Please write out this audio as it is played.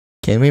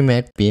Can we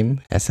make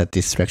Beam as a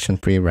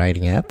distraction-free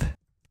writing app?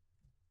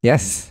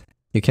 Yes,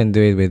 you can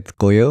do it with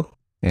Goyo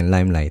and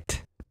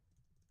Limelight.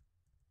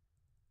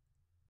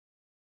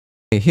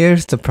 Okay,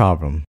 here's the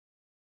problem.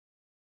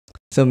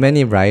 So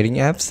many writing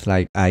apps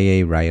like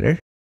IA Writer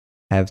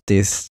have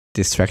this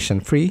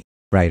distraction-free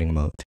writing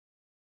mode.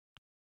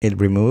 It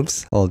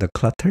removes all the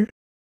clutter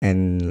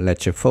and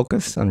lets you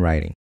focus on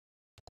writing.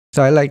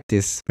 So I like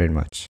this very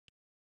much.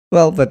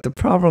 Well, but the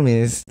problem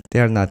is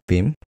they are not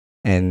Beam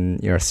and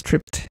you're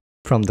stripped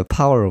from the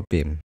power of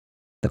Beam.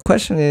 The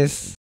question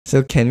is,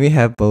 so can we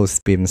have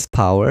both Beam's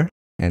power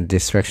and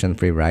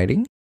distraction-free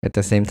writing at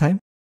the same time?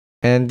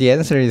 And the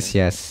answer is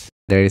yes.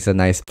 There is a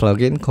nice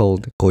plugin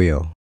called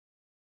Goyo.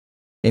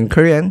 In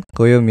Korean,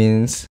 Goyo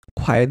means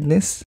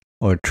quietness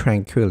or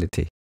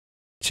tranquility,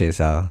 which is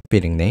a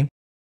fitting name.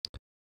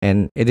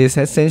 And it is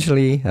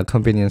essentially a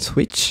convenient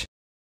switch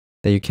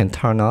that you can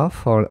turn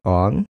off or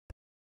on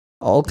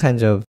all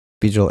kinds of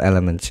visual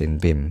elements in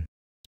Beam.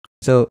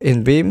 So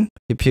in Beam,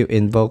 if you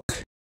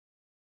invoke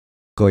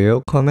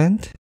Goyo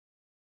command,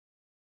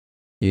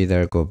 you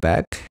either go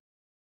back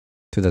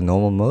to the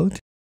normal mode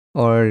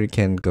or you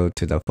can go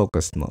to the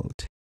focused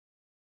mode.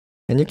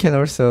 And you can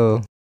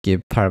also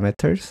give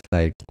parameters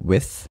like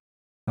width.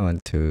 I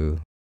want to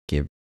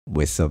give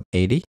width of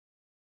 80,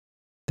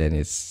 then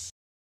it's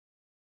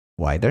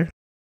wider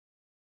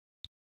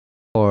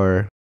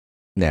or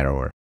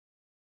narrower.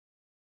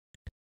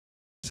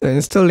 So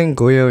installing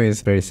Goyo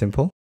is very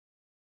simple.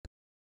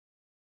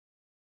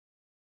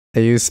 I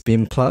use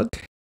Beam plug,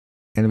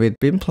 and with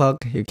Beam plug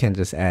you can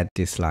just add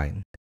this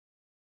line.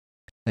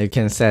 You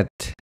can set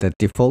the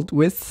default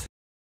width,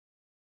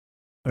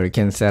 or you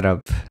can set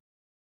up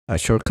a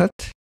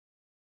shortcut.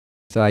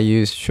 So I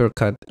use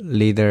shortcut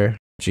leader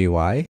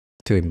GY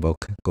to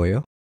invoke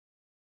Goyo.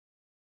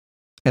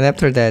 And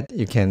after that,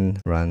 you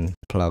can run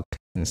plug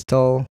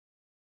install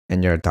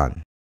and you're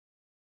done.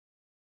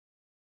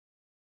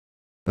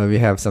 But we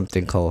have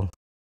something called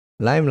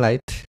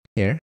Limelight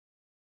here.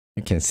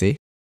 You can see.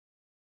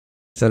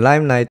 So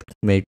Limelight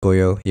made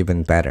Goyo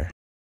even better.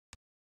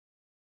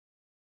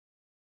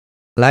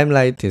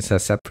 Limelight is a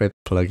separate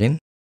plugin.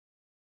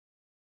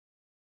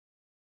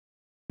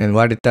 And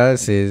what it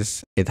does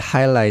is it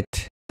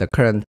highlights the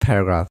current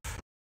paragraph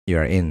you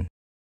are in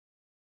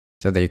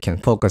so that you can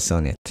focus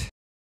on it.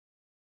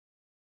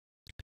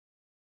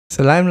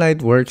 So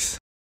Limelight works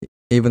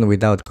even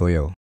without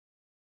Goyo.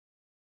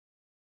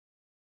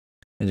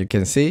 As you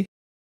can see,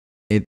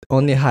 it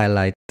only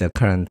highlights the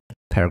current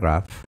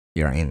paragraph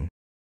you're in.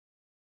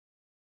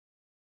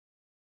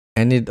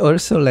 And it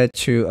also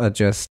lets you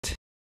adjust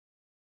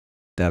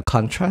the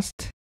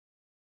contrast.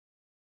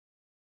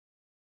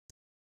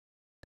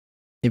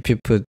 If you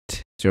put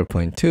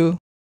 0.2,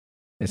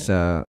 it's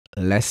a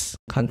less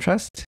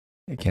contrast.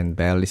 You can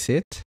barely see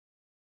it.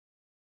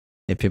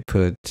 If you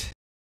put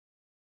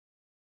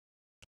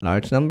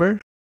large number,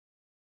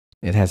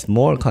 it has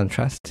more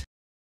contrast.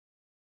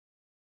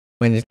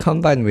 When it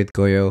combined with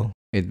Goyo,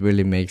 it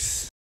really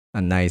makes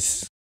a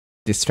nice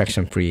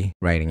distraction-free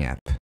writing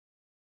app.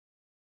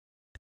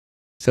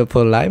 So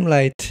for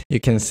Limelight, you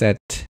can set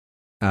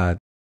the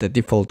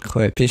default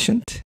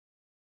coefficient,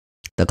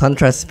 the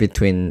contrast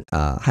between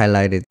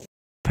highlighted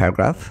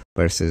paragraph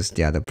versus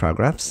the other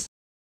paragraphs.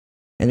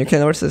 And you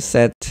can also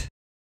set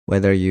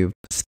whether you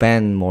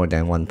span more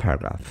than one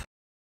paragraph.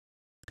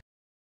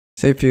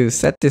 So if you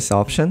set this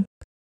option,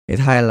 it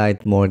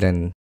highlights more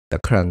than the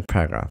current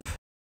paragraph.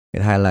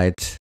 It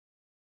highlights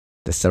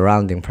the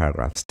surrounding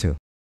paragraphs too.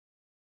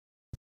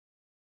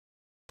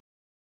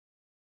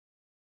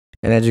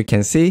 And as you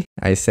can see,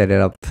 I set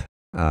it up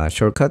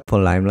shortcut for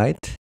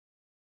Limelight.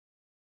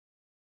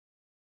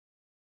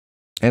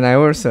 And I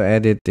also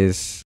added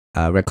this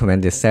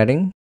recommended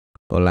setting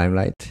for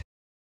Limelight.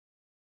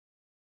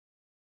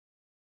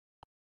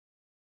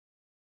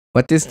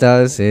 What this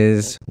does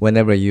is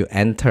whenever you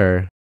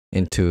enter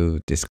into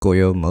this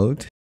Goyo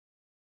mode,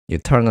 you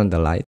turn on the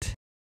light.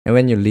 And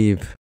when you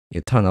leave,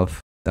 you turn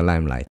off the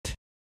Limelight.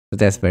 So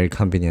that's a very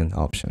convenient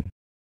option.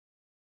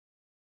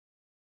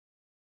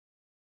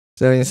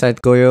 So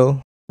inside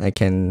Goyo, I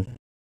can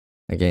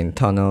again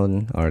turn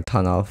on or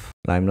turn off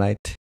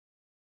Limelight.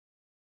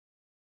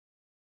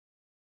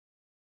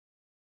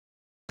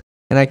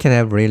 And I can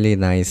have really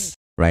nice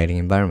writing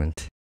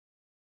environment.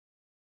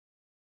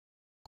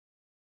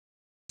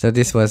 So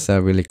this was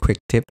a really quick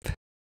tip.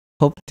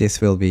 Hope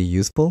this will be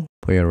useful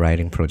for your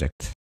writing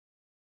project.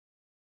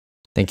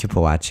 Thank you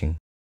for watching.